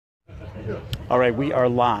All right, we are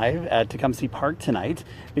live at Tecumseh Park tonight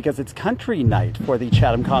because it's country night for the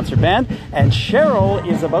Chatham Concert Band, and Cheryl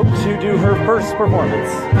is about to do her first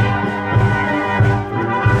performance.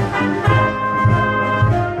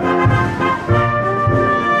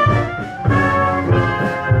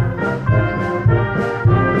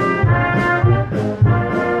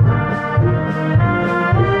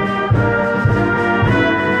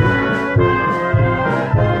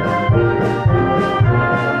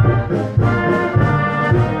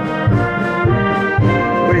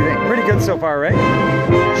 So far, right?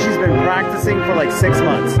 She's been practicing for like 6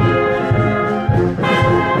 months.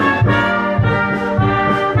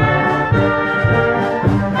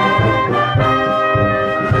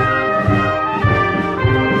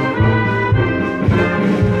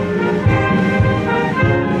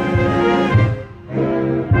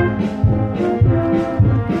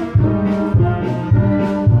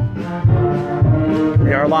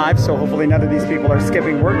 They are live, so hopefully none of these people are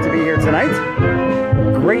skipping work to be here tonight.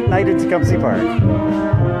 Great night at Tecumseh Park.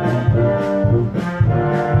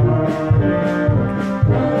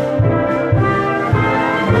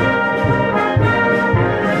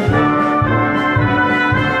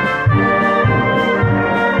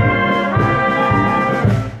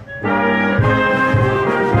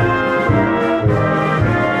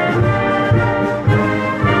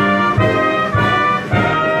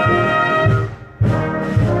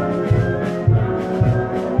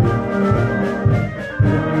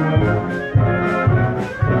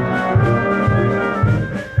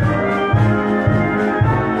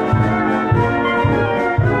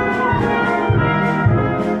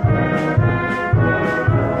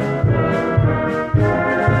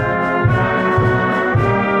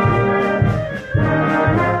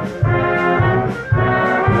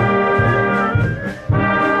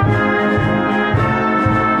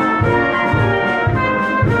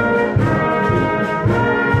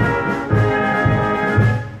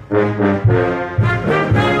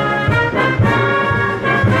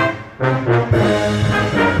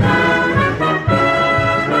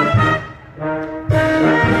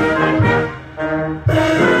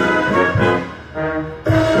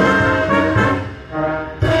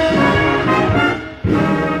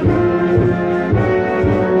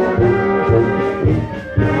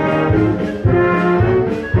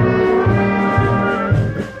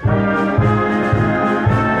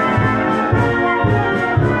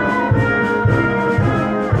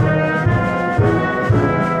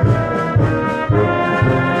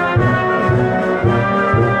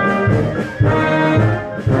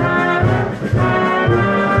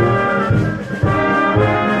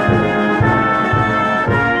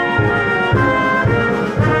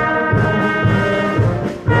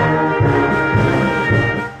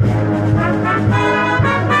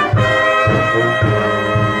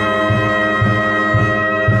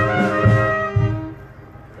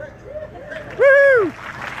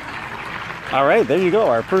 All right, there you go.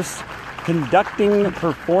 Our first conducting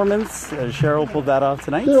performance. Cheryl pulled that off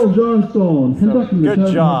tonight. Cheryl Johnstone, conducting.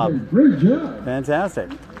 Good job. Great job. Fantastic.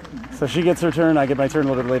 So she gets her turn. I get my turn a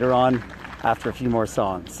little bit later on after a few more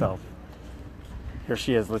songs. So here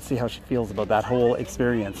she is. Let's see how she feels about that whole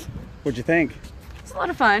experience. What'd you think? It's a lot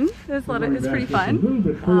of fun. It's pretty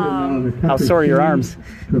fun. How sore are your arms?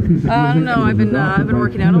 I don't know. I've been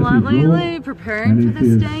working out a lot lately, preparing for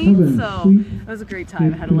this day. So it was a great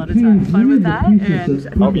time. I had a lot of fun with that, and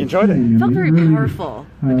I hope you enjoyed it. It felt very powerful.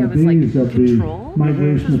 Like it was like control,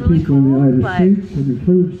 which was really cool.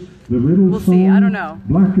 But we'll see. I don't know.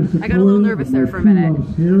 I got a little nervous there for a minute.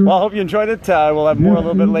 Well, I hope you enjoyed it. We'll have more a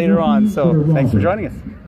little bit later on. So thanks for joining us.